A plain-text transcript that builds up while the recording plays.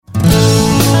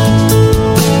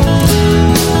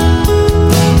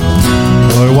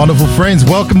Friends,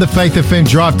 welcome to Faith FM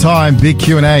Drive Time, Big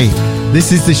Q&A.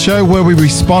 This is the show where we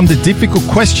respond to difficult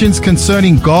questions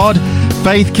concerning God,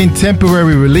 faith,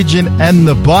 contemporary religion, and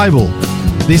the Bible.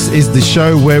 This is the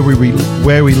show where we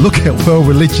look at world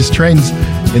religious trends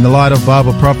in the light of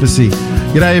Bible prophecy.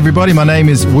 G'day everybody, my name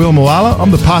is Will Moala.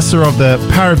 I'm the pastor of the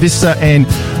Paravista and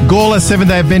Gawler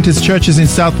Seventh-day Adventist churches in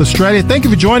South Australia. Thank you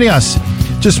for joining us.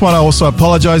 Just want to also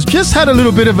apologize. Just had a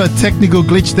little bit of a technical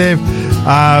glitch there,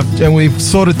 and we've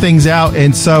sorted things out.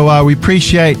 And so we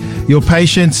appreciate your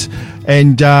patience.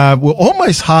 And we're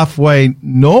almost halfway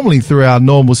normally through our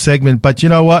normal segment. But you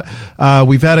know what?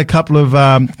 We've had a couple of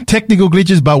technical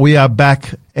glitches, but we are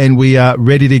back and we are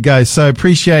ready to go. So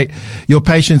appreciate your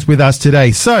patience with us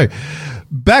today. So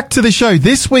back to the show.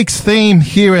 This week's theme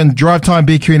here in Drive Time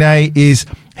BQ&A is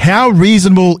how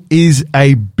reasonable is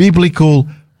a biblical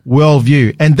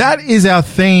worldview, and that is our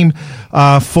theme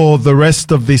for the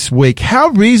rest of this week. How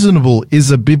reasonable is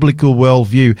a biblical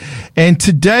worldview? And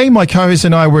today, my co-host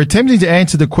and I were attempting to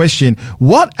answer the question: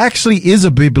 what actually is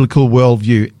a biblical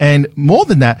worldview? And more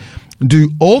than that,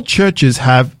 do all churches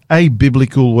have a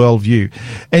biblical worldview?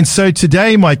 And so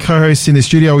today, my co-host in the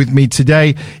studio with me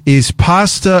today is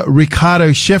Pastor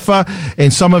Ricardo Scheffer.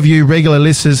 And some of you regular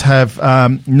listeners have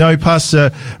know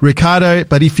Pastor Ricardo.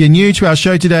 But if you're new to our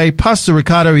show today, Pastor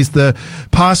Ricardo is the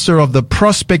pastor of the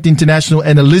Prospect International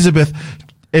and Elizabeth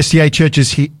SDA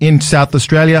churches in South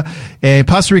Australia. And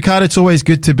Pastor Ricardo, it's always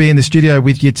good to be in the studio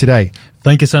with you today.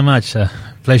 Thank you so much.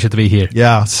 Pleasure to be here.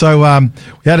 Yeah. So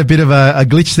we had a bit of a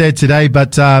glitch there today,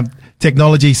 but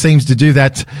technology seems to do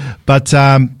that. But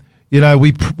you know,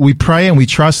 we pray and we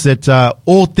trust that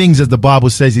all things, as the Bible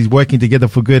says, is working together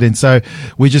for good. And so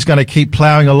we're just going to keep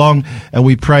plowing along, and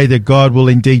we pray that God will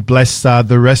indeed bless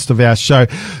the rest of our show.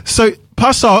 So,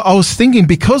 Pastor, I was thinking,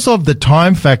 because of the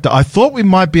time factor, I thought we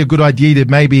might be a good idea to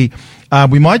maybe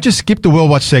we might just skip the World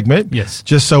Watch segment. Yes.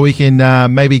 Just so we can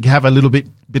maybe have a little bit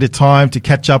of time to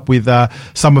catch up with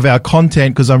some of our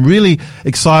content, because I'm really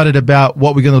excited about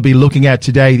what we're going to be looking at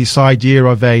today, this idea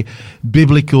of a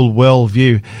biblical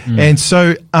worldview. And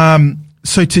so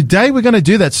so today we're going to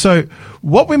do that. So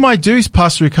what we might do is,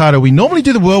 Pastor Ricardo, we normally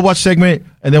do the World Watch segment,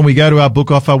 and then we go to our book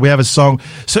offer, we have a song.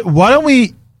 So why don't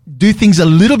we do things a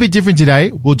little bit different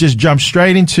today? We'll just jump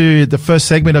straight into the first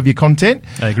segment of your content.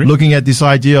 I agree. Looking at this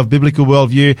idea of biblical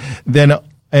worldview.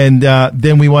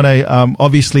 Then we want to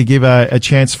obviously give a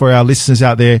chance for our listeners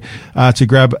out there to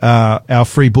grab our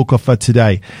free book offer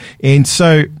today. And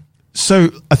so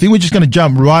I think we're just going to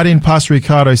jump right in, Pastor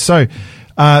Ricardo. So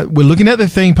we're looking at the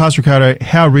theme, Pastor Ricardo,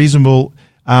 how reasonable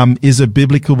is a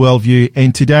biblical worldview.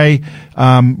 And today,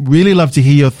 really love to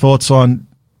hear your thoughts on,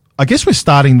 I guess we're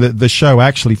starting the show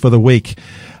actually for the week.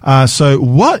 So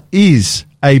what is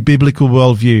a biblical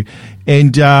worldview?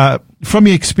 And from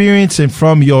your experience and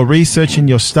from your research and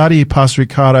your study, Pastor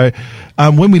Ricardo,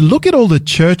 when we look at all the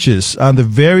churches, the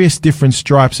various different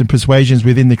stripes and persuasions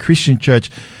within the Christian church,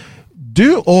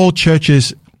 do all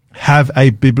churches have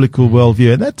a biblical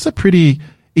worldview? And that's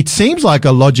it seems like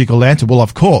a logical answer. Well,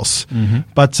 of course,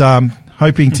 but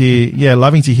hoping to,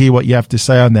 loving to hear what you have to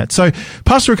say on that. So,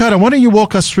 Pastor Ricardo, why don't you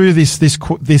walk us through this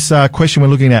question we're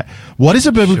looking at? What is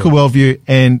a biblical worldview,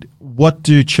 and what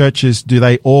do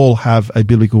they all have a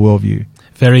biblical worldview?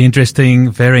 Very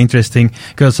interesting,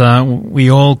 because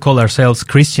we all call ourselves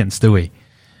Christians, do we?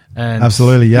 And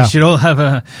absolutely, yeah. We should all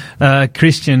have a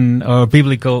Christian or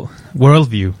biblical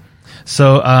worldview.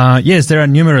 So, yes, there are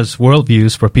numerous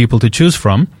worldviews for people to choose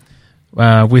from,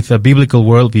 with a biblical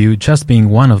worldview just being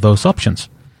one of those options.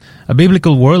 A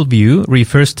biblical worldview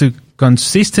refers to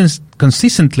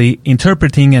consistently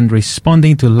interpreting and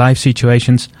responding to life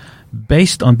situations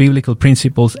based on biblical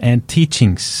principles and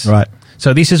teachings. Right.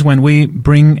 So this is when we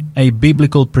bring a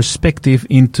biblical perspective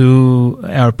into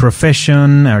our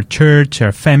profession, our church,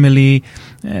 our family,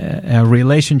 our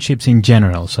relationships in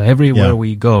general. So everywhere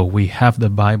we go, we have the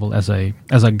Bible as a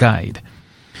guide.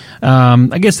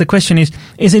 I guess the question is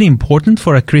it important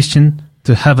for a Christian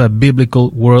to have a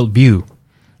biblical worldview,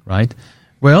 right?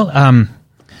 Well,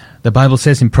 the Bible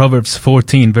says in Proverbs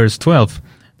 14, verse 12,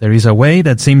 there is a way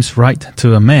that seems right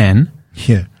to a man,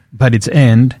 but its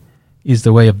end is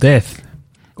the way of death,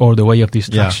 or the way of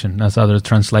destruction, as other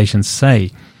translations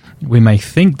say. We may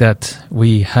think that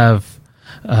we have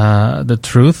the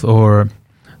truth or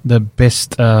the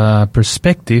best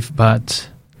perspective, but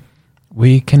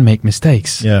we can make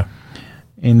mistakes. Yeah.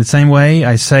 In the same way,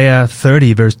 Isaiah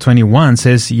 30 verse 21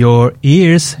 says, your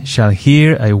ears shall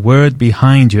hear a word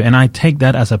behind you. And I take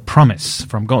that as a promise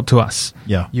from God to us.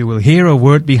 Yeah. You will hear a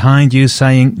word behind you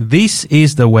saying, this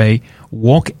is the way,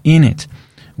 walk in it.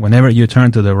 Whenever you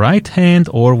turn to the right hand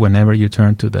or whenever you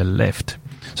turn to the left.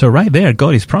 So right there,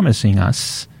 God is promising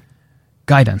us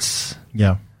guidance,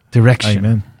 direction.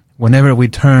 Amen. Whenever we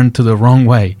turn to the wrong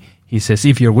way, He says,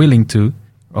 if you're willing to,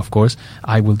 of course,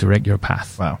 I will direct your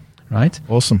path. Wow. Right?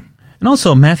 Awesome. And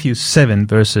also Matthew 7,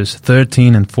 verses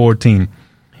 13 and 14.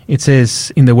 It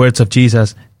says, in the words of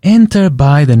Jesus, enter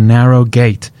by the narrow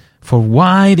gate, for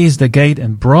wide is the gate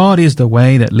and broad is the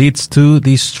way that leads to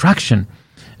destruction.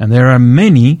 And there are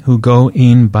many who go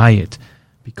in by it,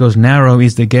 because narrow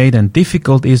is the gate and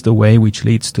difficult is the way which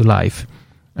leads to life.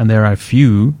 And there are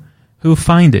few who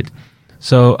find it.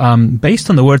 So,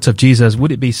 based on the words of Jesus,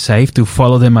 would it be safe to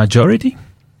follow the majority?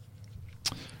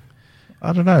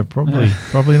 I don't know.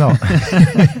 Probably not.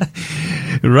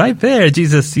 Right there,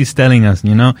 Jesus is telling us,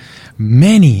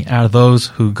 many are those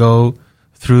who go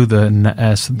through the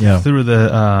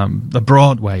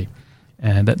broad way,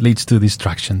 and that leads to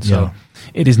destruction. So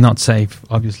it is not safe,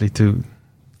 obviously, to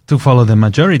follow the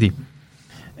majority.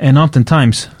 And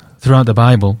oftentimes, throughout the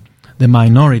Bible, the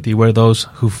minority were those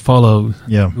who followed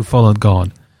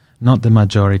God, not the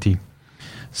majority.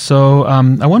 So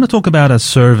I want to talk about a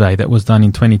survey that was done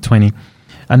in 2020,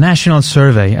 a national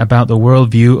survey about the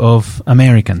worldview of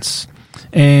Americans.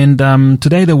 And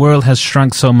today the world has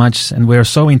shrunk so much, and we're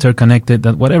so interconnected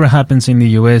that whatever happens in the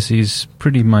U.S. is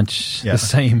pretty much the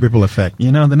same. Ripple effect.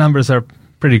 The numbers are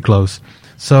pretty close.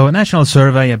 So a national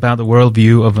survey about the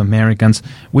worldview of Americans,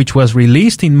 which was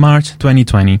released in March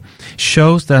 2020,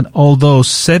 shows that although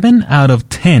 7 out of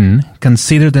 10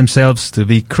 consider themselves to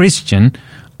be Christian,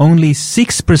 only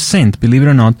 6%, believe it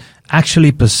or not,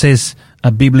 actually possess a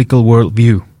biblical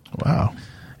worldview. Wow.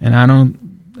 And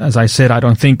as I said, I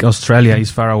don't think Australia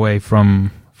is far away from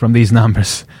these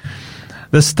numbers.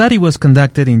 The study was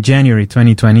conducted in January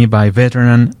 2020 by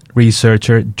veteran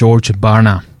researcher George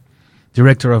Barna,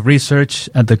 Director of Research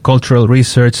at the Cultural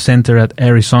Research Center at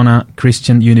Arizona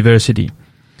Christian University.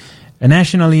 A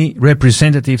nationally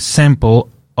representative sample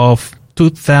of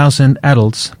 2,000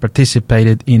 adults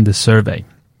participated in the survey.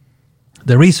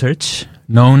 The research,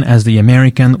 known as the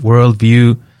American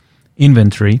Worldview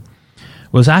Inventory,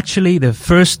 was actually the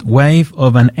first wave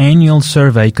of an annual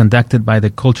survey conducted by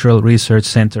the Cultural Research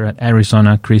Center at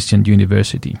Arizona Christian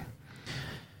University.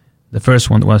 The first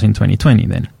one was in 2020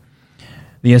 then.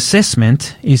 The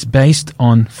assessment is based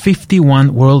on 51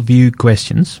 worldview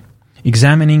questions,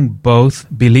 examining both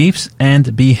beliefs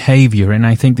and behavior. And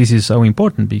I think this is so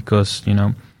important because,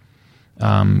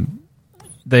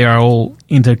 they are all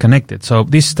interconnected. So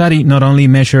this study not only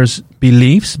measures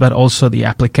beliefs, but also the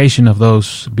application of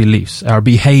those beliefs, our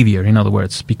behavior, in other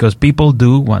words, because people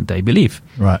do what they believe.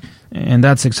 Right. And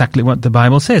that's exactly what the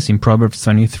Bible says. In Proverbs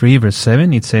 23, verse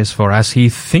 7, it says, for as he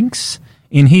thinks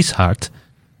in his heart,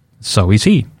 so is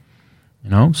he.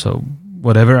 So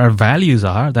whatever our values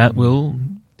are, that will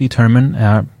determine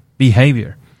our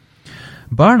behavior.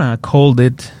 Barna called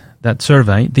that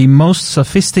survey the most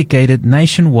sophisticated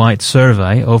nationwide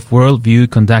survey of worldview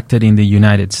conducted in the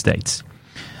United States.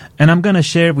 And I'm going to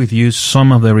share with you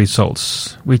some of the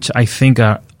results, which I think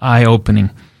are eye-opening.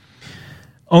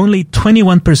 Only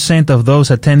 21% of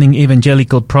those attending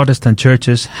evangelical Protestant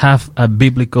churches have a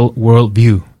biblical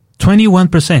worldview.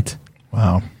 21%.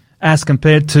 Wow. As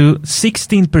compared to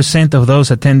 16% of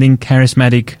those attending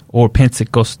charismatic or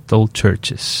Pentecostal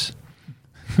churches.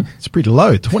 It's pretty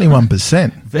low,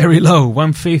 21%. Very low,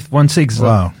 1/5,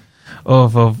 1/6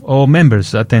 of all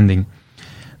members attending.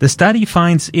 The study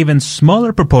finds even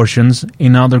smaller proportions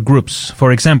in other groups.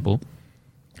 For example,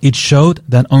 it showed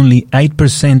that only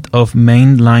 8% of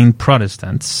mainline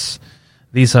Protestants,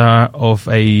 these are of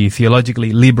a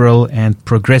theologically liberal and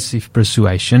progressive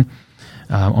persuasion,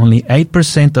 only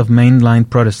 8% of mainline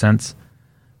Protestants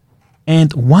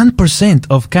and 1%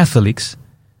 of Catholics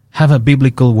have a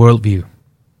biblical worldview.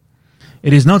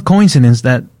 It is not coincidence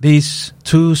that these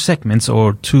two segments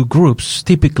or two groups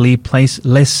typically place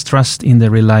less trust in the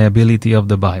reliability of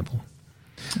the Bible.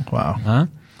 Wow.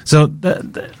 So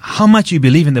how much you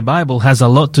believe in the Bible has a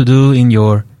lot to do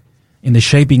in the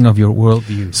shaping of your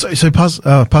worldview. So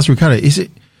Pastor Ricardo, is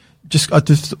it just, I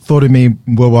just thought of me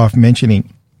worth mentioning,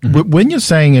 when you're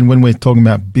saying and when we're talking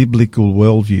about biblical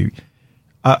worldview,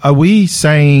 are we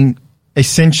saying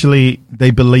essentially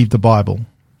they believe the Bible?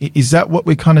 Is that what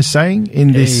we're kind of saying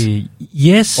in this?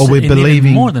 Yes, or we're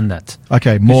believing more than that.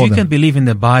 Okay, more than. You can believe in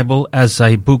the Bible as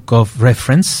a book of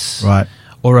reference, right,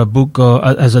 or a book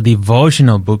as a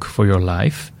devotional book for your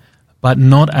life, but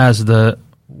not as the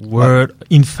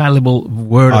infallible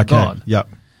word of God. Yep.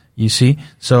 You see,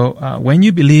 so when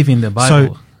you believe in the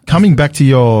Bible, so coming back to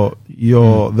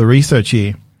the research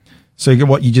here, so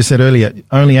what you just said earlier,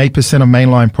 only 8% of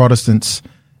mainline Protestants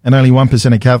and only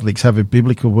 1% of Catholics have a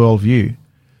biblical worldview.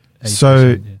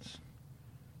 So, yes.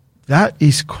 That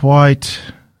is quite...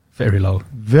 Very low.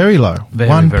 Very low. Very,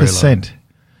 1%. very low.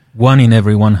 1 in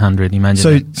every 100,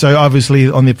 imagine. So obviously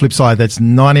on the flip side, that's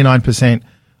 99%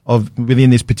 of within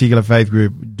this particular faith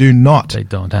group do not They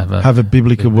don't have a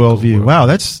biblical worldview. Wow,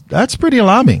 that's pretty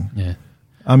alarming. Yeah.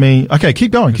 I mean, okay,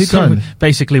 keep going.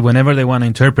 Basically, whenever they want to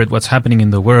interpret what's happening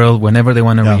in the world, whenever they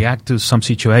want to react to some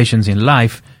situations in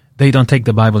life, they don't take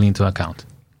the Bible into account.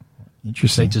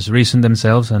 Interesting. They just reason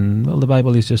themselves, and well, the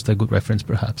Bible is just a good reference,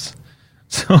 perhaps.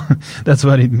 So that's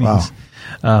what it means.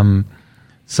 Wow.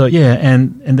 So yeah,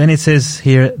 and then it says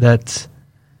here that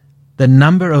the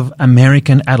number of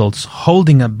American adults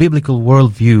holding a biblical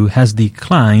worldview has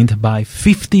declined by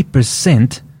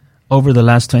 50% over the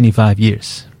last 25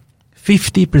 years.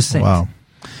 50%. Wow.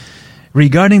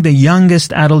 Regarding the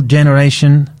youngest adult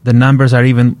generation, the numbers are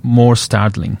even more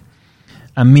startling.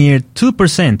 A mere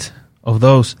 2% of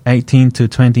those 18 to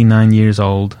 29 years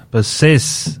old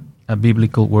possess a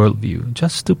biblical worldview.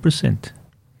 Just 2%.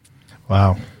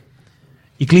 Wow.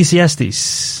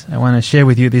 Ecclesiastes, I want to share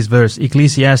with you this verse.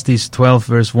 Ecclesiastes 12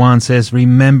 verse 1 says,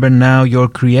 "Remember now your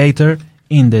Creator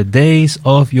in the days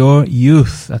of your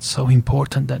youth." That's so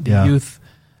important that the youth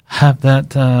have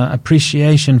that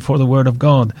appreciation for the Word of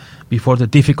God before the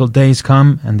difficult days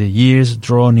come and the years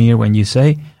draw near when you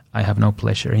say, "I have no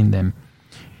pleasure in them."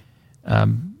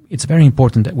 It's very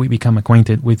important that we become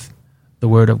acquainted with the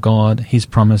Word of God, His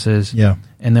promises,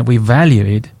 and that we value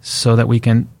it so that we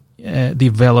can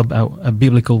develop a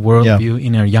biblical worldview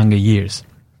in our younger years.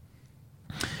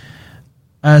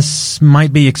 As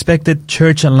might be expected,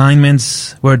 church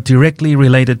alignments were directly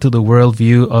related to the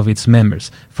worldview of its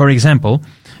members. For example,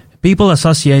 people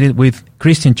associated with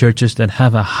Christian churches that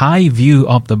have a high view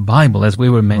of the Bible, as we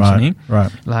were mentioning,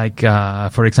 like,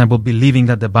 for example, believing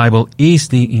that the Bible is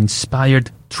the inspired,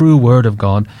 true Word of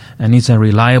God and is a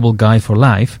reliable guide for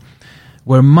life,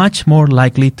 were much more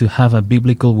likely to have a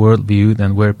biblical worldview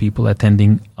than were people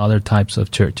attending other types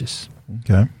of churches.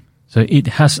 Okay. So it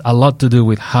has a lot to do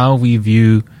with how we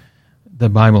view the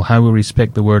Bible, how we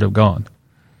respect the Word of God.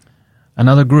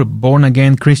 Another group,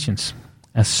 born-again Christians,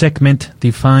 a segment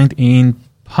defined in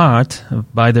part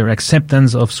by their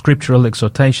acceptance of scriptural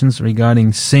exhortations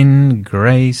regarding sin,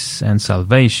 grace, and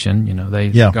salvation. You know, they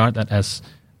regard that as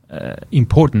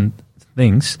important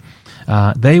things.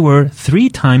 They were 3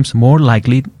 times more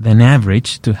likely than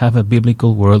average to have a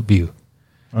biblical worldview.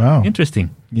 Wow.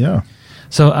 Interesting. Yeah.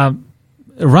 So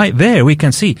right there we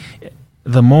can see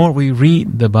the more we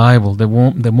read the Bible,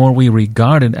 the more we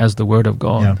regard it as the Word of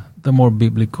God, the more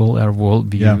biblical our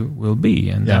worldview will be.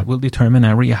 And that will determine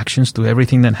our reactions to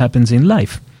everything that happens in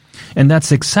life. And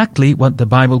that's exactly what the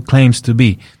Bible claims to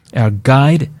be, our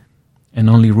guide and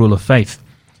only rule of faith.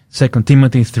 2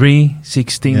 Timothy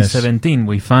 3:16, 17,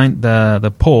 we find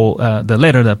the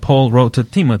letter that Paul wrote to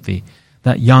Timothy,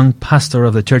 that young pastor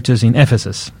of the churches in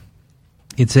Ephesus.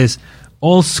 It says,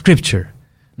 all Scripture,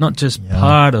 not just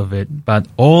part of it, but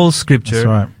all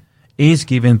Scripture is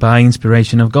given by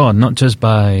inspiration of God, not just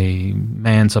by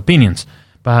man's opinions,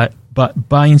 but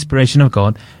by inspiration of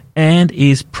God, and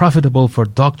is profitable for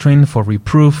doctrine, for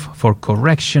reproof, for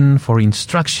correction, for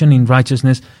instruction in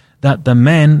righteousness, that the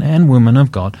man and woman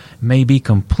of God may be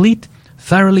complete,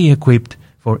 thoroughly equipped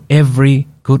for every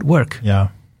good work. Yeah.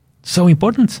 So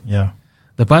important. Yeah.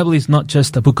 The Bible is not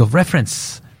just a book of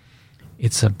reference.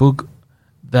 It's a book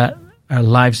that our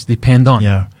lives depend on.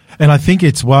 Yeah. And I think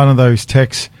it's one of those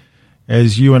texts,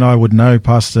 as you and I would know,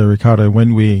 Pastor Ricardo,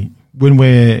 when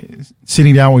we're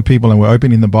sitting down with people and we're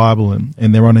opening the Bible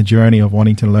and they're on a journey of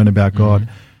wanting to learn about God,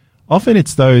 often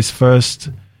it's those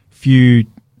first few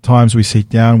times we sit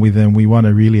down with them, we want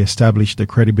to really establish the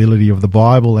credibility of the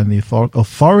Bible and the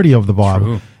authority of the Bible.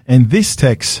 True. And this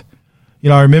text,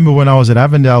 I remember when I was at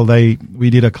Avondale, we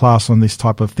did a class on this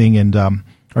type of thing, and I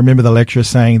remember the lecturer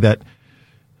saying that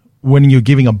when you're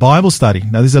giving a Bible study,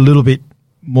 now this is a little bit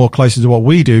more closer to what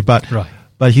we do, but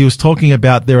he was talking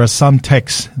about there are some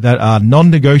texts that are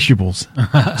non-negotiables.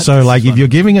 So like if you're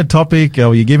giving a topic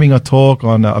or you're giving a talk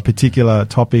on a particular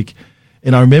topic,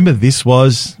 and I remember this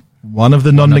was one of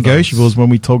the non-negotiables when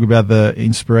we talk about the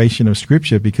inspiration of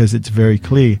Scripture, because it's very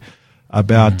clear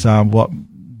about what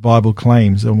Bible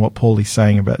claims and what Paul is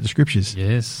saying about the Scriptures.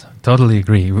 Yes, totally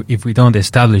agree. If we don't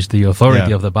establish the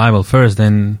authority of the Bible first,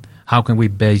 then how can we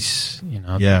base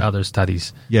the other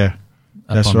studies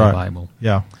upon the Bible?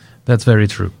 Yeah, that's very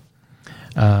true.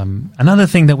 Another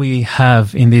thing that we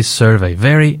have in this survey,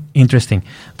 very interesting,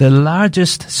 the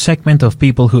largest segment of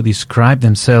people who describe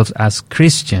themselves as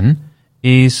Christian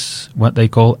is what they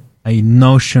call a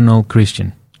notional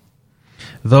Christian.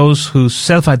 Those who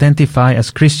self-identify as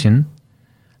Christian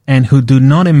and who do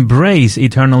not embrace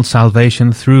eternal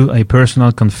salvation through a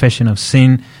personal confession of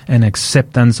sin and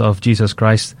acceptance of Jesus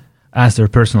Christ as their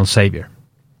personal Savior.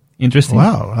 Interesting.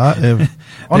 Wow.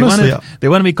 Honestly, they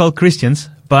want to be called Christians,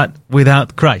 but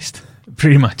without Christ,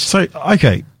 pretty much. So,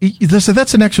 okay. So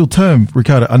that's an actual term,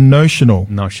 Ricardo, a notional.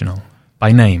 Notional.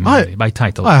 By name, by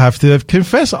title. I have to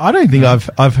confess, I don't think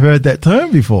I've heard that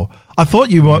term before. I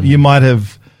thought you might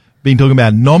have been talking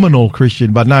about nominal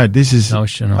Christian, but no, this is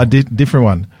notional. A different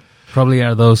one. Probably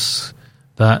are those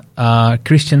that are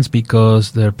Christians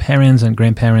because their parents and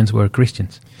grandparents were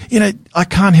Christians. You know, I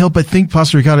can't help but think,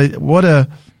 Pastor Ricardo,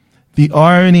 the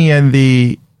irony and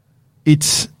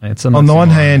it's on the one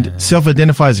hand,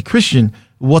 self-identify as a Christian.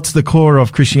 What's the core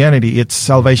of Christianity? It's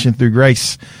salvation through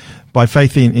grace by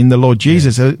faith in the Lord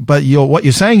Jesus. Yeah. But what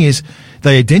you're saying is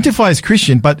they identify as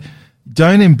Christian, but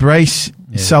don't embrace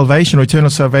salvation or eternal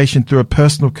salvation through a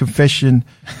personal confession.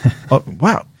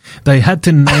 Wow. They had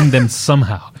to name them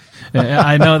somehow.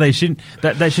 I know they shouldn't.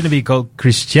 That shouldn't be called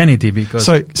Christianity because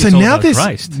so now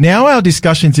Christ. Now our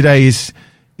discussion today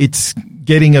it's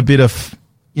getting a bit of,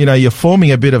 you're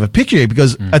forming a bit of a picture here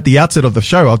because at the outset of the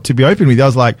show, to be open with you, I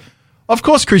was like, of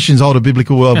course Christians hold a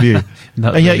biblical worldview.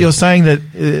 And yet you're saying that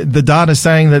the data is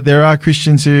saying that there are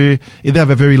Christians who either have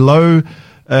a very low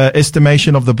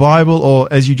estimation of the Bible or,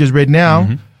 as you just read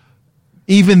now,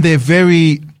 even their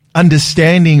very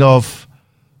understanding of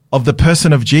the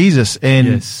person of Jesus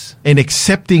and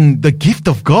accepting the gift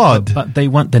of God. But they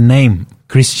want the name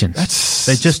Christians.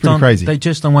 That's pretty crazy. They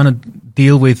just don't want to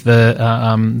deal with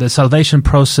the salvation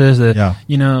process,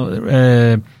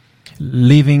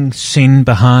 leaving sin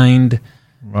behind,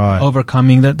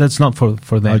 overcoming. That's not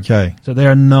for them. Okay. So they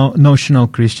are notional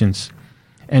Christians.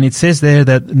 And it says there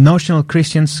that notional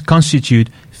Christians constitute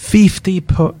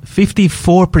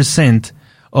 54%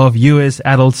 of U.S.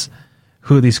 adults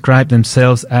who describe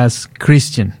themselves as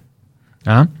Christian.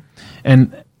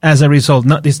 And as a result,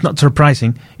 it's not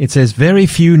surprising, it says very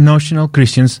few notional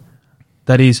Christians,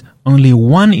 that is, only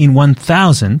 1 in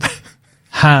 1,000,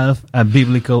 have a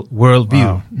biblical worldview.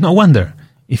 Wow. No wonder.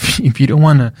 If you don't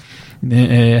want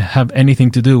to have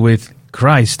anything to do with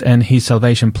Christ and his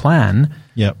salvation plan,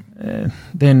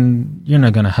 then you're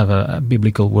not going to have a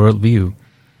biblical worldview,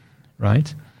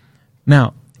 right?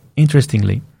 Now,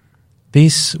 interestingly,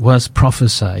 this was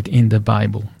prophesied in the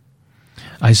Bible.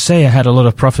 Isaiah had a lot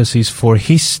of prophecies for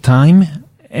his time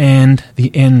and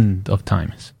the end of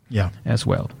times as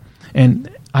well. And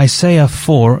Isaiah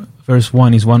 4, verse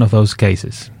 1 is one of those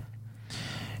cases.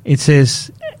 It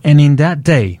says, "And in that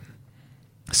day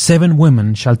 7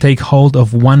 women shall take hold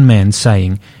of one man,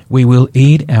 saying, We will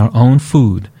eat our own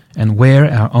food and wear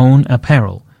our own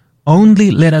apparel.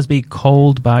 Only let us be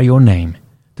called by your name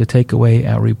to take away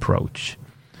our reproach."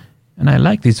 And I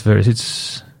like this verse.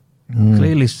 It's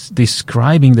clearly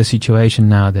describing the situation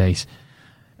nowadays.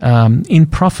 In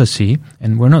prophecy,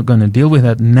 and we're not going to deal with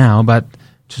that now, but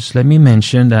just let me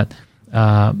mention that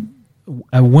a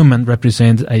woman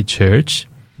represents a church.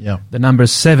 Yeah. The number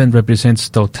 7 represents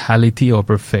totality or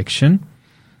perfection.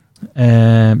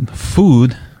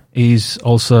 Food is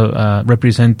also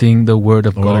representing the Word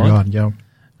of God.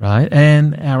 Right?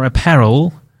 And our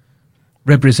apparel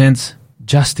represents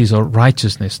justice or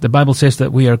righteousness. The Bible says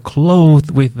that we are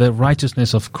clothed with the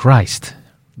righteousness of Christ.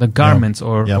 The garments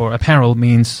or apparel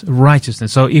means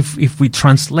righteousness. So if we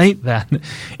translate that,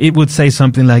 it would say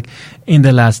something like, in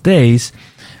the last days,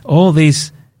 all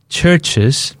these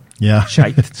churches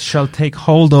shall take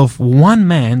hold of one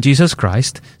man, Jesus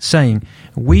Christ, saying,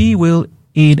 we will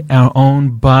eat our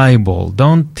own Bible.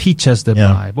 Don't teach us the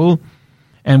Bible.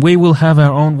 And we will have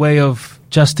our own way of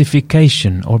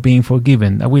justification or being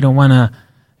forgiven. We don't want to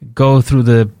go through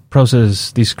the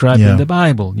process described in the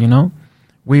Bible,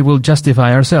 We will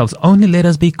justify ourselves. Only let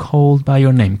us be called by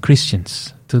your name,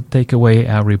 Christians, to take away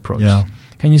our reproach. Yeah.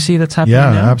 Can you see that's happening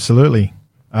now? Yeah, absolutely.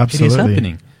 Absolutely. It is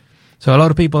happening. So a lot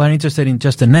of people are interested in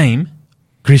just the name,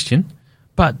 Christian,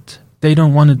 but they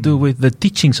don't want to do with the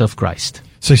teachings of Christ.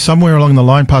 So somewhere along the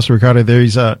line, Pastor Ricardo, there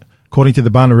is, according to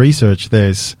the Barna research,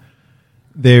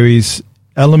 there is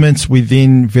elements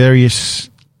within various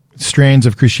strands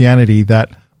of Christianity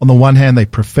that, on the one hand, they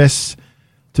profess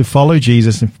to follow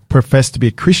Jesus and profess to be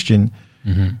a Christian,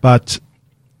 but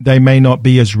they may not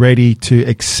be as ready to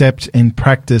accept and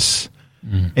practice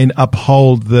and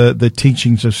uphold the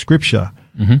teachings of Scripture,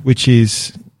 which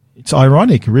is, it's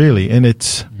ironic, really. And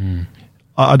it's,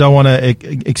 I don't want to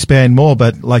expand more,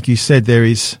 but like you said, there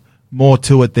is more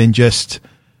to it than just,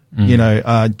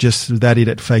 just that it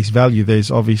at face value.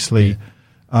 There's obviously,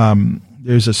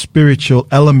 there's a spiritual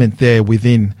element there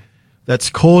within that's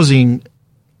causing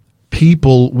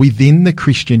people within the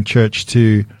Christian church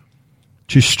to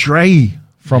stray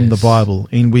from the Bible,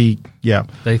 and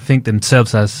they think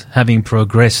themselves as having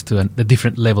progressed to a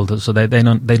different level, so they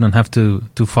don't have to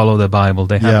follow the Bible.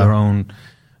 They have their own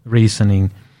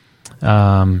reasoning.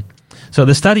 So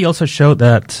the study also showed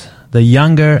that the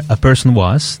younger a person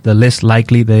was, the less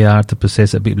likely they are to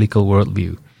possess a biblical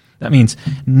worldview. That means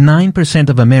 9%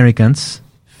 of Americans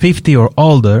 50 or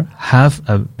older have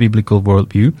a biblical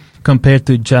worldview, compared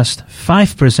to just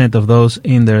 5% of those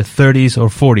in their 30s or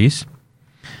 40s,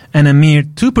 and a mere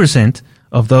 2%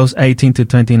 of those 18 to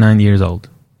 29 years old.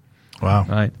 Wow.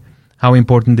 Right? How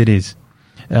important it is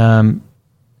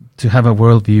to have a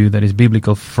worldview that is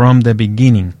biblical from the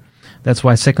beginning. That's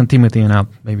why 2 Timothy, and I'll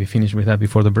maybe finish with that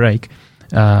before the break,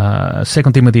 2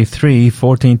 Timothy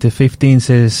 3:14 to 15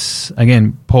 says,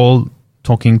 again, Paul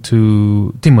talking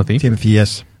to Timothy. Timothy,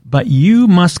 yes. But you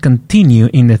must continue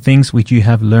in the things which you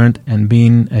have learned and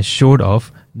been assured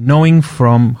of, knowing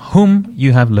from whom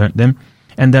you have learned them,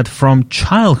 and that from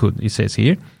childhood, it says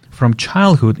here, from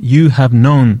childhood you have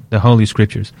known the Holy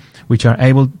Scriptures, which are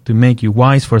able to make you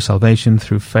wise for salvation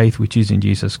through faith which is in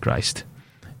Jesus Christ.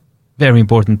 Very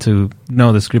important to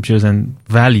know the Scriptures and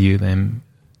value them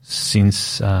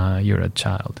since you're a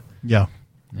child. Yeah.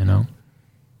 You know?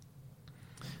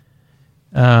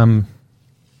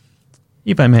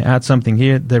 If I may add something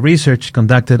here, the research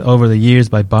conducted over the years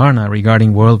by Barna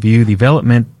regarding worldview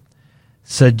development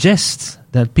suggests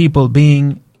that people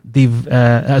begin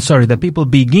developing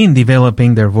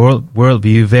their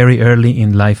worldview very early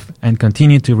in life and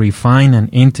continue to refine and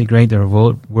integrate their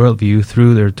worldview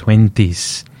through their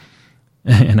 20s.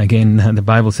 And again, the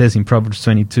Bible says in Proverbs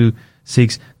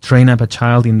 22:6, train up a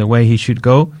child in the way he should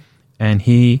go, and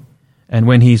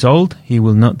when he is old, he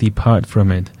will not depart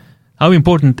from it. How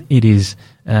important it is,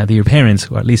 dear parents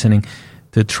who are listening,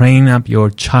 to train up your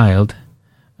child,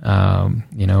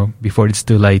 before it's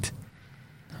too late,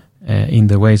 in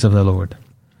the ways of the Lord.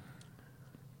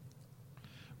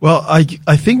 Well, I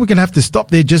think we're going to have to stop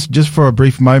there just for a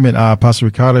brief moment, Pastor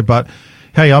Ricardo. But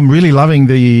hey, I'm really loving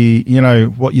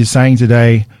what you're saying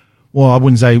today. Well, I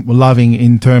wouldn't say loving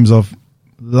in terms of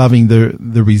loving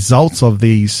the results of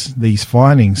these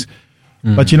findings,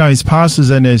 but as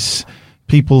pastors and as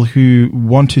people who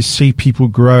want to see people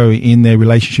grow in their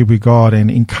relationship with God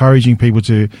and encouraging people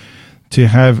to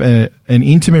have an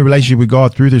intimate relationship with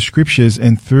God through the Scriptures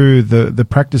and through the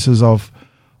practices of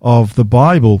the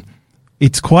Bible,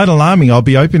 it's quite alarming. I'll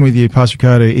be open with you, Pastor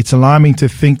Ricardo. It's alarming to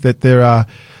think that there are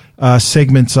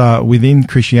segments within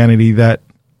Christianity that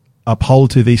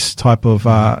uphold to this type of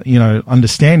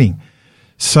understanding.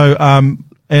 So,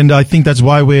 and I think that's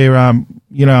why we're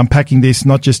unpacking this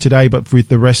not just today, but with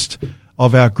the rest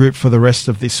of our group for the rest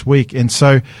of this week. And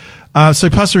so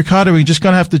Pastor Ricardo, we're just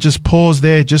going to have to just pause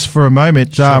there just for a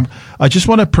moment. Sure. I just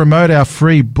want to promote our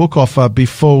free book offer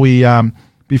before we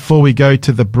go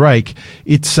to the break.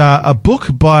 It's a book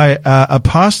by a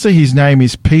pastor. His name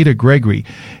is Peter Gregory,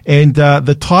 and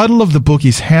the title of the book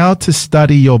is How to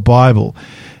Study Your Bible.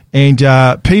 And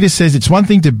Peter says it's one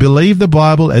thing to believe the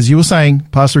Bible, as you were saying,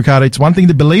 Pastor Ricardo, it's one thing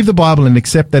to believe the Bible and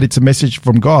accept that it's a message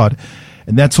from God,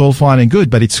 and that's all fine and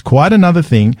good, but it's quite another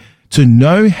thing to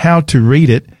know how to read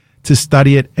it, to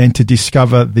study it, and to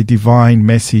discover the divine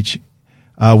message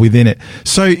within it.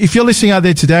 So if you're listening out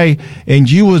there today and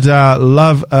you would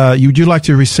would you like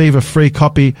to receive a free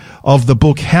copy of the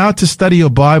book, How to Study Your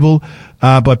Bible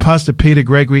by Pastor Peter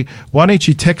Gregory, why don't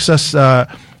you text us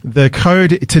the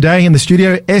code today in the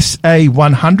studio,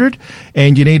 SA100,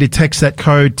 and you need to text that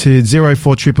code to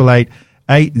 0488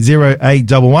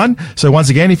 80811. So once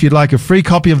again, if you'd like a free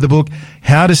copy of the book,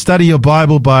 How to Study Your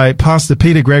Bible by Pastor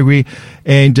Peter Gregory,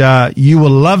 and you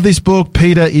will love this book.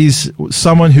 Peter is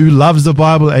someone who loves the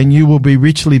Bible, and you will be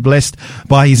richly blessed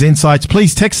by his insights.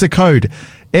 Please text the code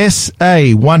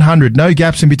SA100, no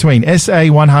gaps in between,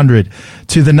 SA100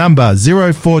 to the number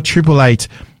 0488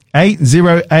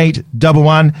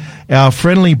 80811. Our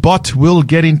friendly bot will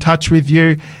get in touch with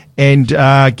you and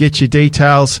get your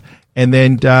details, and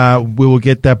then we will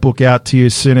get that book out to you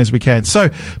as soon as we can. So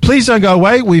please don't go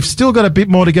away. We've still got a bit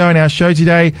more to go in our show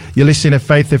today. You're listening to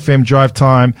Faith FM Drive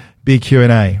Time, Big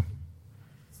Q&A.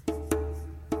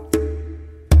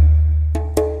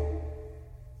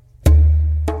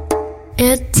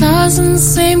 It doesn't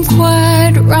seem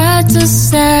quite right to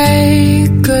say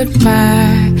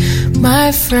goodbye,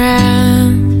 my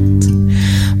friend,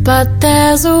 but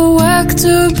there's a work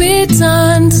to be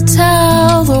done to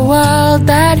tell the world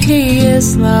that he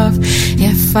is love.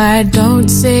 If I don't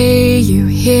see you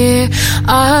here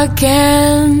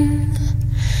again,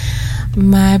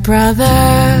 my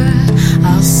brother,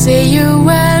 I'll see you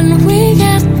when we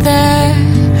get there.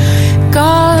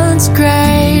 God God's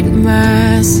great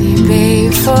mercy be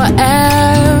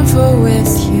forever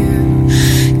with you.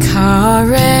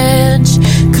 Courage,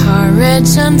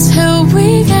 courage until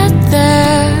we get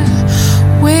there.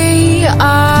 We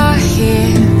are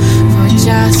here for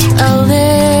just a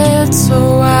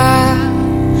little while.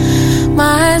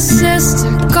 My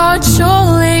sister, God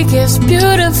surely gives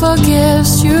beautiful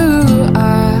gifts. You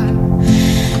are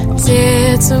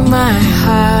dear to my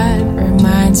heart,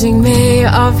 reminding me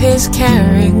of His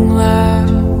caring love.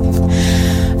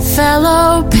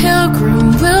 Fellow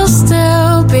pilgrim, will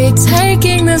still be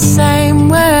taking the same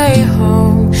way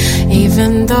home.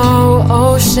 Even though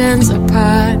oceans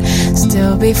apart,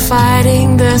 still be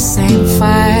fighting the same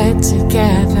fight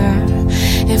together.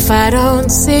 If I don't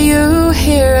see you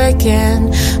here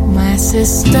again, my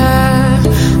sister,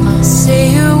 I'll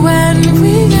see you when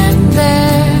we get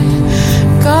there.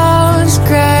 God's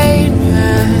great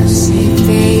mercy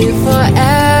be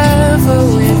forever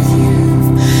with you.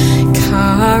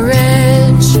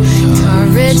 Courage,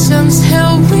 courage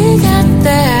until we get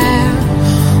there.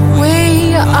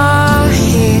 We are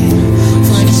here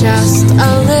for just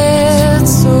a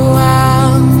little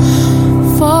while.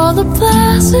 For the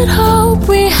blessed hope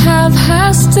we have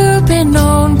has to be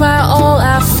known by all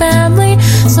our family,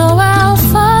 so our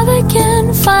Father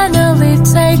can finally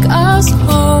take us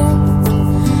home.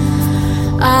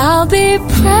 I'll be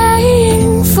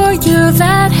praying for you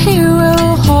that He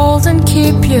will hold and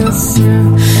keep you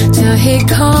through till He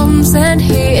comes, and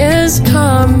He is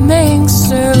coming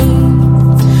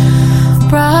soon.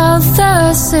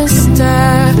 Brother, sister,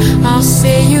 I'll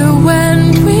see you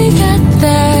when we get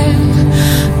there.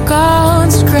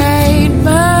 God's great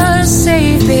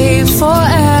mercy be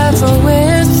forever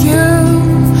with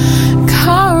you.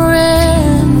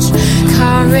 Courage,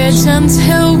 courage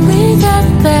until we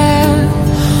get there.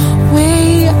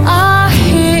 We are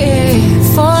here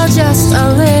for just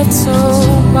a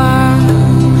little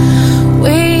while.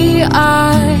 We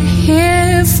are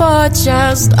here for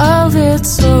just a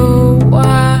little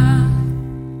while.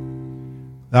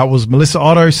 That was Melissa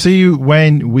Otto. See you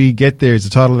when we get there is the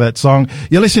title of that song.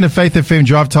 You're listening to Faith FM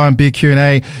Drive Time Big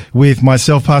Q&A with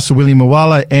myself, Pastor William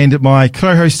Mawala, and my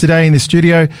co-host today in the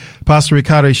studio, Pastor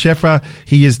Ricardo Shefra.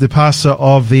 He is the pastor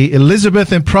of the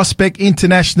Elizabeth and Prospect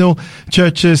International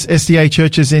Churches, SDA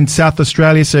churches in South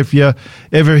Australia. So if you're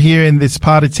ever here in this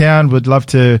part of town, would love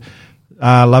to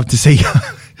see you.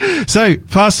 So,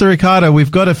 Pastor Ricardo, we've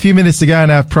got a few minutes to go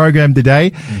in our program today.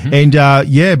 Mm-hmm.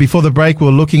 And, before the break, we're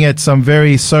looking at some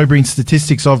very sobering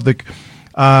statistics of the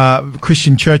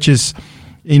Christian churches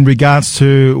in regards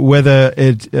to whether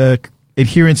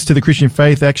adherents to the Christian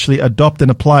faith actually adopt and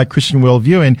apply a Christian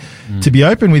worldview. And to be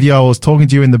open with you, I was talking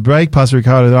to you in the break, Pastor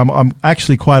Ricardo, that I'm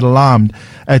actually quite alarmed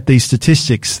at these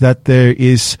statistics that there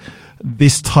is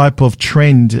this type of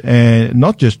trend,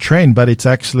 not just trend, but it's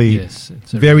actually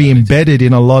very embedded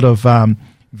in a lot of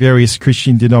various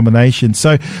Christian denominations.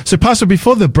 So Pastor,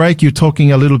 before the break, you're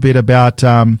talking a little bit about,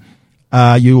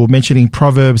 you were mentioning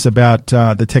Proverbs about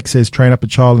the text says, train up a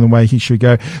child in the way he should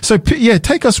go. So,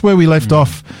 take us where we left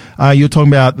off. You're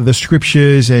talking about the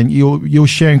scriptures, and you're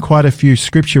sharing quite a few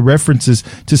scripture references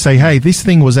to say, hey, this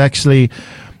thing was actually...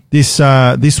 This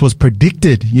was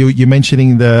predicted. You're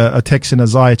mentioning a text in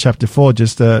Isaiah chapter 4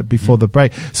 just before the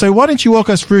break. So why don't you walk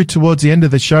us through towards the end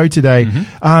of the show today?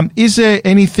 Mm-hmm. Is there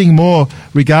anything more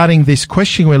regarding this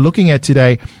question we're looking at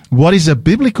today? What is a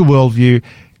biblical worldview,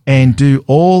 and do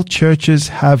all churches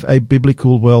have a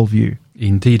biblical worldview?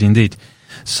 Indeed.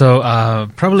 So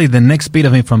probably the next bit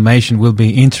of information will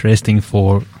be interesting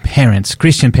for parents,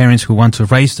 Christian parents who want to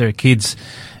raise their kids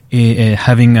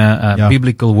having a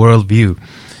biblical worldview.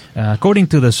 According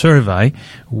to the survey,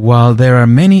 while there are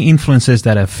many influences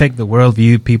that affect the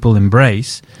worldview people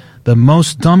embrace, the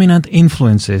most dominant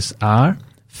influences are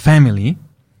family,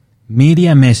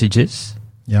 media messages,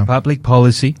 public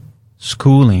policy,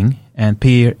 schooling, and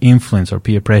peer influence or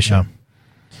peer pressure.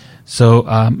 Yeah. So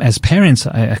as parents,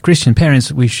 Christian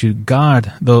parents, we should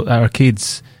guard our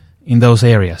kids in those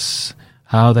areas,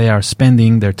 how they are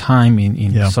spending their time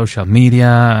in social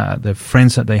media, the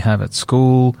friends that they have at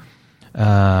school,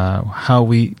 how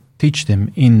we teach them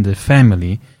in the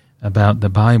family about the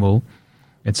Bible,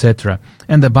 etc.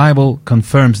 And the Bible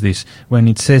confirms this when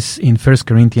it says in 1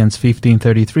 Corinthians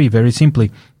 15:33, very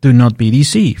simply, do not be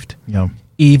deceived. Yeah.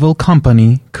 Evil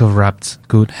company corrupts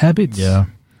good habits. Yeah.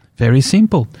 Very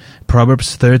simple.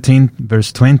 Proverbs 13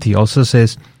 verse 20 also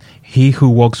says, he who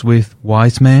walks with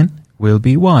wise men will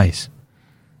be wise,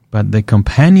 but the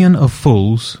companion of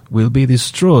fools will be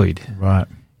destroyed. Right.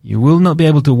 You will not be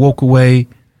able to walk away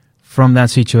from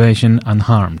that situation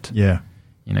unharmed. Yeah.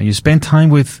 You spend time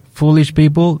with foolish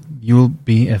people, you'll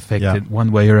be affected Yeah.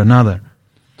 one way or another.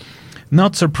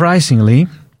 Not surprisingly,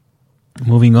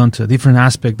 moving on to a different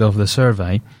aspect of the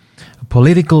survey,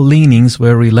 political leanings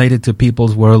were related to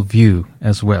people's worldview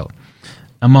as well.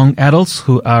 Among adults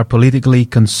who are politically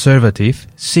conservative,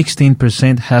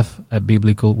 16% have a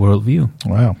biblical worldview.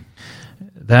 Wow.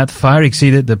 That far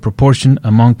exceeded the proportion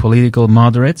among political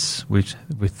moderates, with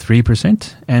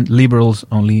 3%, and liberals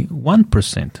only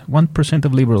 1%. 1%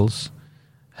 of liberals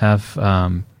have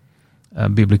a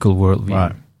biblical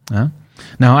worldview. Right.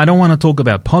 Now, I don't want to talk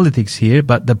about politics here,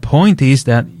 but the point is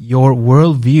that your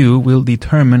worldview will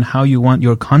determine how you want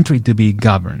your country to be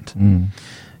governed.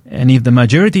 And if the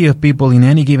majority of people in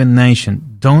any given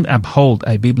nation don't uphold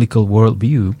a biblical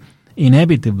worldview,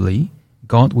 inevitably,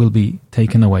 God will be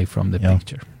taken away from the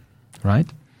picture, right?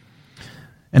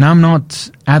 And I'm not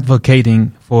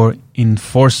advocating for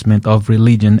enforcement of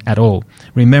religion at all.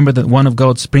 Remember that one of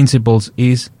God's principles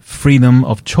is freedom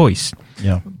of choice.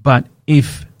 Yeah. But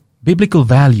if biblical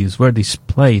values were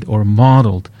displayed or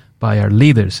modeled by our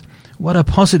leaders, what a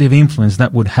positive influence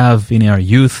that would have in our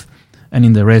youth and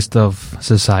in the rest of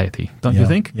society, don't you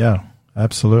think? Yeah,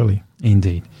 absolutely.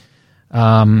 Indeed.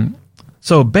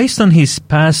 So based on his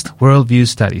past worldview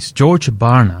studies, George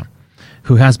Barna,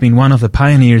 who has been one of the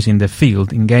pioneers in the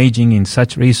field, engaging in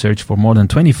such research for more than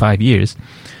 25 years,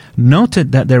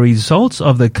 noted that the results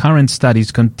of the current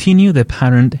studies continue the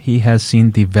pattern he has seen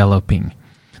developing.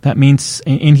 That means,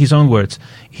 in his own words,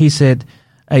 he said,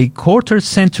 a quarter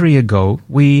century ago,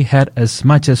 we had as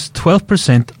much as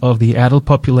 12% of the adult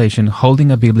population holding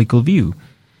a biblical view.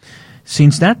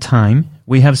 Since that time,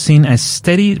 we have seen a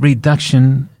steady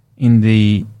reduction in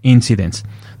the incidence.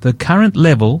 The current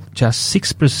level, just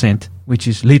 6%, which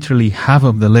is literally half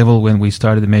of the level when we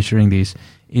started measuring this,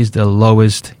 is the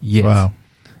lowest yet. Wow.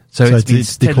 So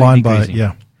it's declined by,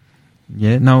 decreasing.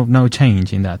 Yeah, no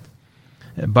change in that.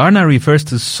 Barna refers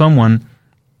to someone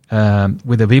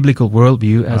with a biblical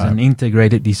worldview as an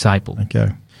integrated disciple.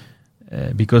 Okay.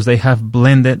 Because they have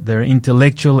blended their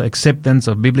intellectual acceptance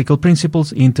of biblical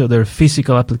principles into their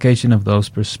physical application of those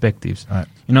perspectives. Right.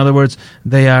 In other words,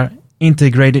 they are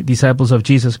integrated disciples of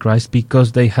Jesus Christ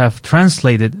because they have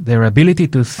translated their ability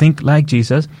to think like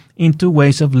Jesus into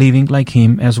ways of living like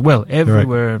Him as well,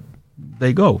 everywhere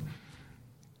they go.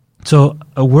 So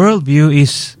a worldview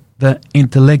is the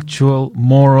intellectual,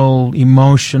 moral,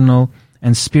 emotional,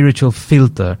 and spiritual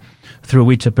filter through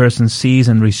which a person sees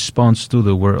and responds to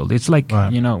the world. It's like,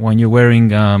 when you're wearing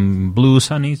blue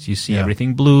sunnies, you see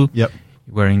everything blue. Yep.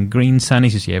 You're wearing green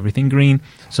sunnies, you see everything green.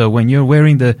 So when you're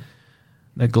wearing the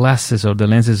glasses or the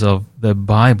lenses of the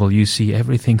Bible, you see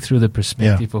everything through the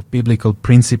perspective of biblical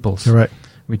principles. Correct.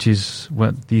 Which is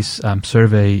what this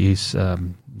survey is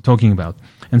talking about.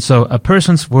 And so a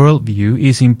person's worldview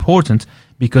is important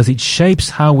because it shapes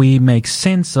how we make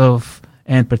sense of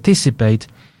and participate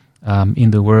in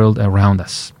the world around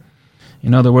us.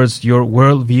 In other words, your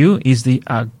worldview is the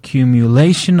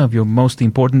accumulation of your most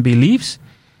important beliefs,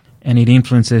 and it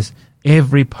influences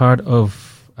every part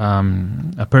of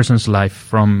a person's life,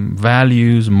 from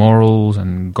values, morals,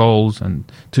 and goals, and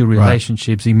to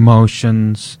relationships,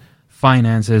 emotions,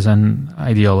 finances, and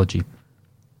ideology.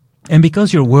 And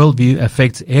because your worldview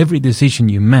affects every decision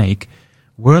you make,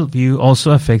 worldview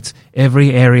also affects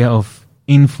every area of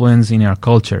influence in our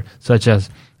culture, such as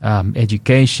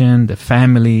education, the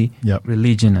family,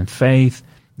 religion and faith,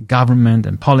 government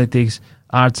and politics,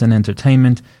 arts and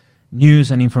entertainment,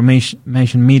 news and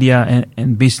information media,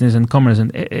 and business and commerce,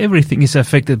 and everything is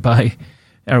affected by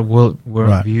our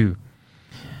worldview.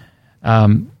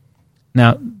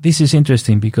 Now, this is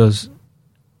interesting because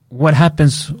what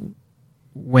happens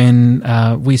when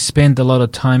we spend a lot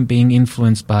of time being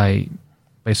influenced by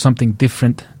something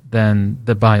different than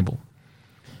the Bible?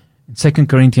 In 2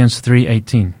 Corinthians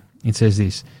 3:18, it says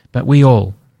this, "But we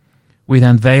all, with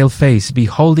unveiled face,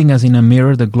 beholding as in a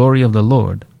mirror the glory of the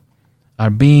Lord, are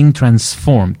being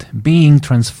transformed." Being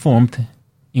transformed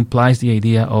implies the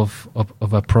idea of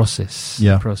a process.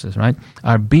 Process, right?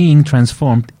 Are being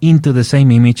transformed into the same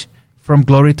image from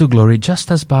glory to glory, just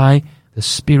as by the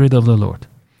Spirit of the Lord.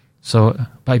 So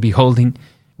by beholding,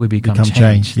 we become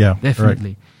changed. Yeah,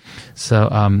 definitely. Right. So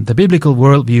the biblical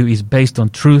worldview is based on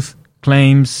truth,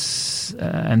 claims,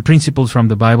 and principles from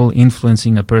the Bible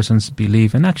influencing a person's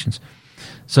belief and actions.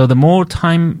 So the more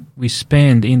time we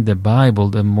spend in the Bible,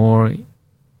 the more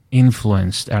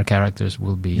influenced our characters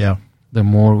will be. Yeah. The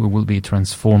more we will be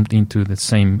transformed into the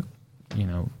same,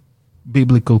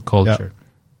 biblical culture.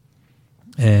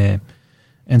 Yeah.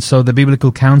 And so the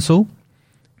biblical counsel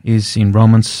is in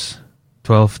Romans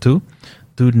 12:2,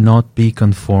 "Do not be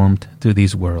conformed to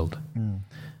this world,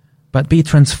 but be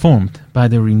transformed by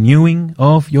the renewing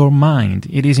of your mind.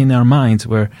 It is in our minds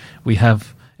where we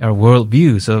have our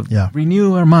worldview. So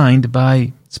renew our mind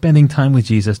by spending time with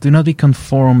Jesus. Do not be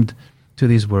conformed to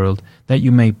this world, that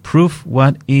you may prove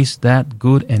what is that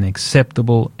good and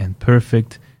acceptable and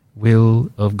perfect will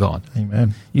of God.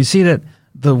 Amen. You see that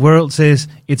the world says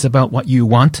it's about what you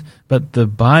want, but the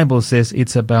Bible says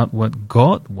it's about what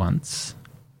God wants.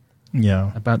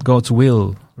 Yeah. About God's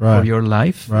will for your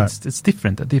life. Right. It's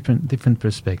different, a different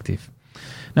perspective.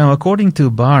 Now, according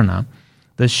to Barna,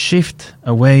 the shift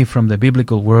away from the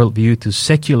biblical worldview to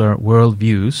secular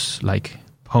worldviews like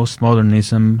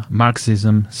postmodernism,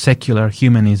 Marxism, secular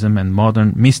humanism, and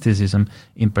modern mysticism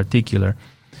in particular,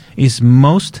 is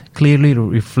most clearly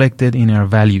reflected in our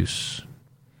values.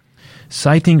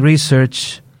 Citing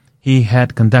research he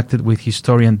had conducted with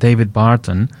historian David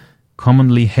Barton,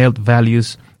 commonly held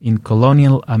values in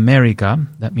colonial America,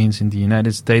 that means in the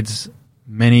United States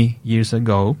many years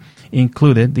ago,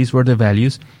 included, these were the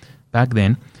values back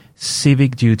then,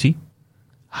 civic duty,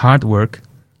 hard work,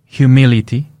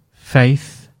 humility,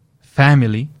 faith,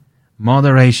 family,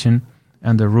 moderation,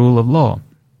 and the rule of law.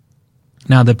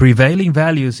 Now, the prevailing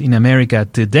values in America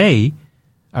today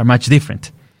are much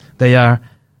different. They are,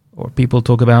 or people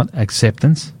talk about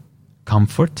acceptance,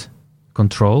 comfort,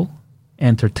 control,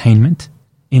 entertainment,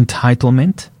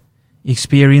 entitlement,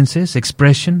 experiences,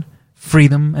 expression,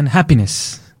 freedom, and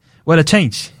happiness. What a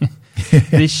change.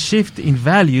 This shift in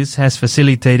values has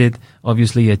facilitated,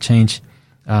 obviously, a change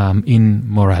in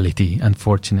morality,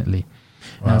 unfortunately.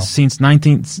 Wow. Since the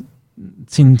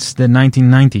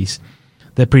 1990s,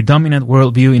 the predominant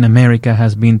worldview in America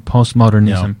has been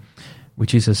postmodernism,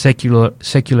 which is a secular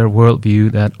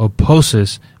worldview that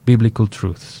opposes biblical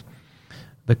truths.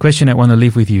 The question I want to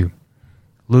leave with you,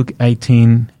 Luke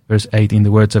 18, verse 8, in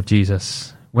the words of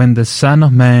Jesus, when the Son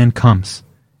of Man comes,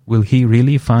 will he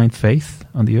really find faith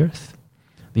on the earth?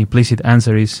 The implicit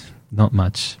answer is not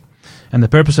much. And the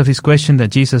purpose of this question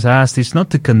that Jesus asked is not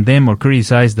to condemn or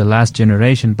criticize the last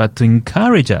generation, but to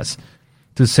encourage us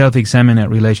to self-examine our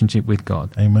relationship with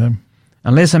God. Amen.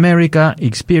 Unless America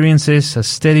experiences a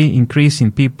steady increase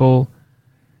in people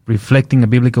reflecting a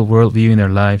biblical worldview in their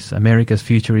lives, America's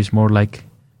future is more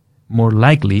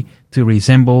likely to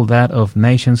resemble that of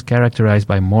nations characterized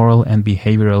by moral and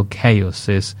behavioral chaos,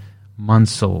 says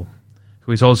Munsell,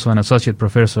 who is also an associate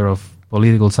professor of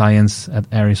political science at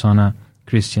Arizona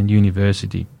Christian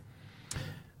University.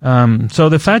 So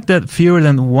the fact that fewer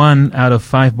than 1 out of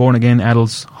 5 born-again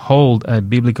adults hold a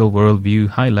biblical worldview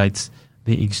highlights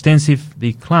the extensive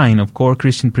decline of core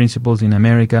Christian principles in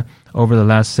America over the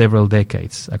last several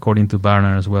decades, according to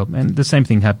Barna as well. And the same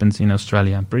thing happens in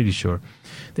Australia, I'm pretty sure.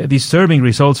 The disturbing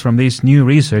results from this new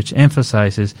research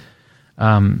emphasizes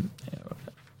the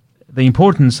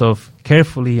importance of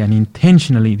carefully and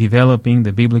intentionally developing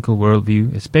the biblical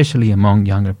worldview, especially among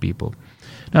younger people.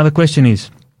 Now the question is,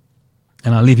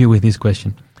 and I'll leave you with this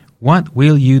question, what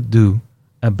will you do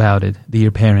about it, dear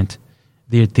parent,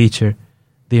 dear teacher,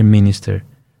 dear minister,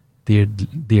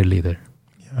 dear leader?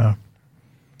 Yeah.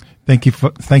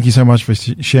 Thank you so much for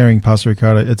sharing, Pastor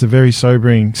Ricardo. It's a very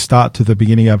sobering start to the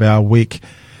beginning of our week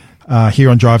here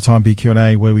on Drive Time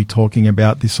BQ&A, where we're talking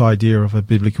about this idea of a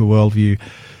biblical worldview.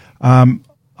 I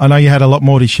know you had a lot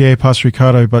more to share, Pastor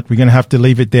Ricardo, but we're going to have to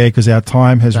leave it there because our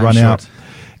time has run out.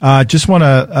 Just want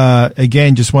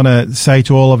to say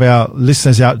to all of our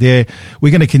listeners out there,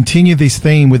 we're going to continue this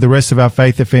theme with the rest of our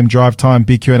Faith FM Drive Time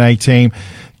BQ&A team,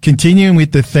 continuing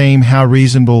with the theme, how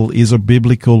reasonable is a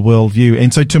biblical worldview?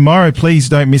 And so tomorrow, please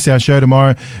don't miss our show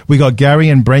tomorrow. We got Gary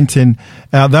and Brenton.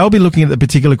 They'll be looking at the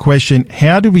particular question,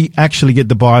 how do we actually get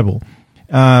the Bible?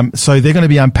 So they're going to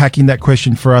be unpacking that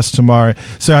question for us tomorrow.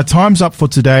 So our time's up for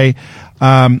today.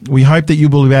 We hope that you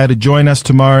will be able to join us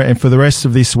tomorrow and for the rest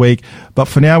of this week. But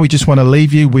for now, we just want to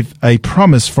leave you with a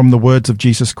promise from the words of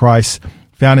Jesus Christ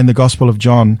found in the Gospel of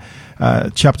John,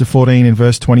 chapter 14 and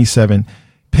verse 27.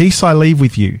 Peace I leave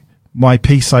with you, my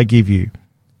peace I give you.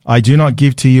 I do not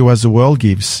give to you as the world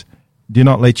gives. Do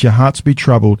not let your hearts be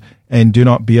troubled and do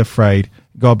not be afraid.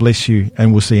 God bless you,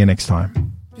 and we'll see you next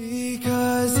time.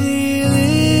 Because he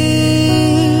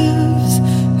lives,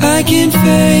 I can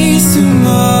face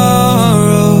tomorrow.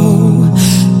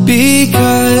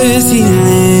 Because he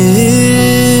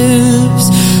lives,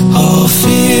 all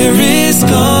fear is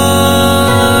gone.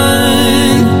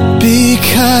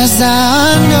 Because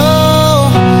I know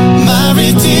my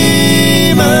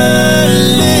Redeemer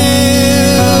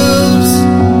lives.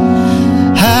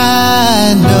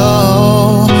 I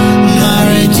know my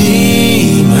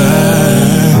Redeemer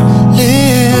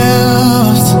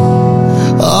lives.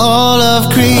 All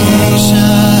of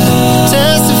creation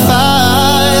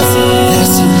testifies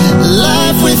there's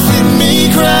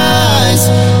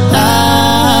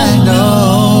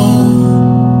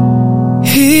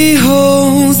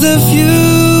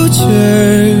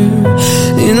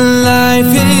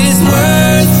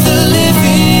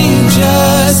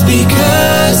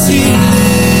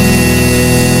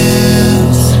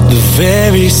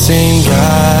very same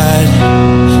God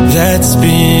that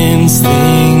spins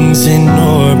things in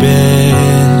orbit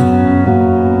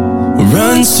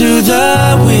runs to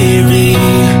the weary,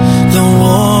 the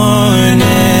worn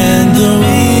and the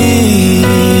weak,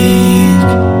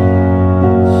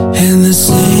 and the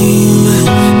same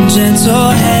gentle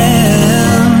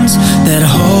hands that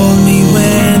hold me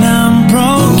when I'm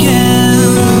broken,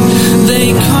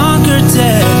 they conquer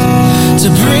death to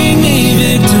bring me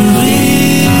victory.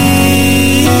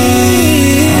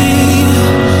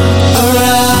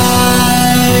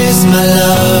 Arise, my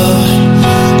love,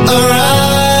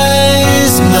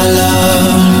 arise, my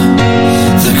love.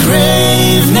 The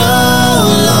grave no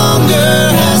longer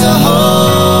has a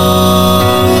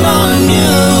hold on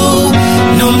you.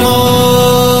 No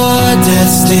more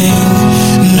death sting.